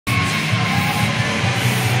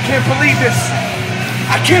can't believe this.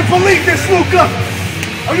 I can't believe this, Luca.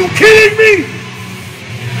 Are you kidding me?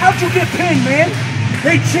 How'd you get pinned, man?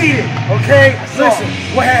 They cheated, okay? Listen,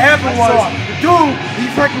 what had happened was, the dude,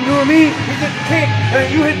 he fucking, you know what I mean? He did the kick, and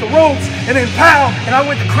then you hit the ropes, and then pow, and I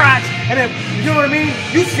went to crotch, and then, you know what I mean?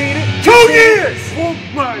 You seen it. 2 years! Oh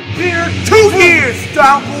my beard. 2 years,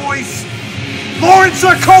 Boyz. Lawrence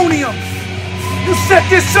Zirconium. You set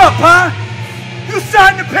this up, huh? You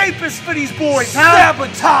signed the papers for these boys, huh?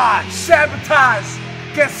 Sabotage. Sabotage.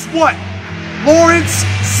 Guess what? Lawrence,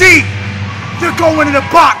 see, you're going in the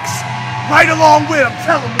box. Right along with him,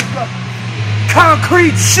 tell him, Luca.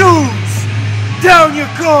 Concrete shoes, down you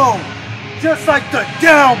go. Just like the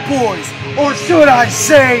Down Boys. Or should I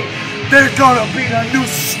say, they're gonna be the new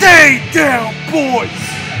Stay Down Boys.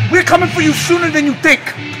 We're coming for you sooner than you think.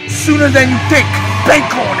 Sooner than you think.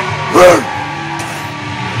 Bank on it.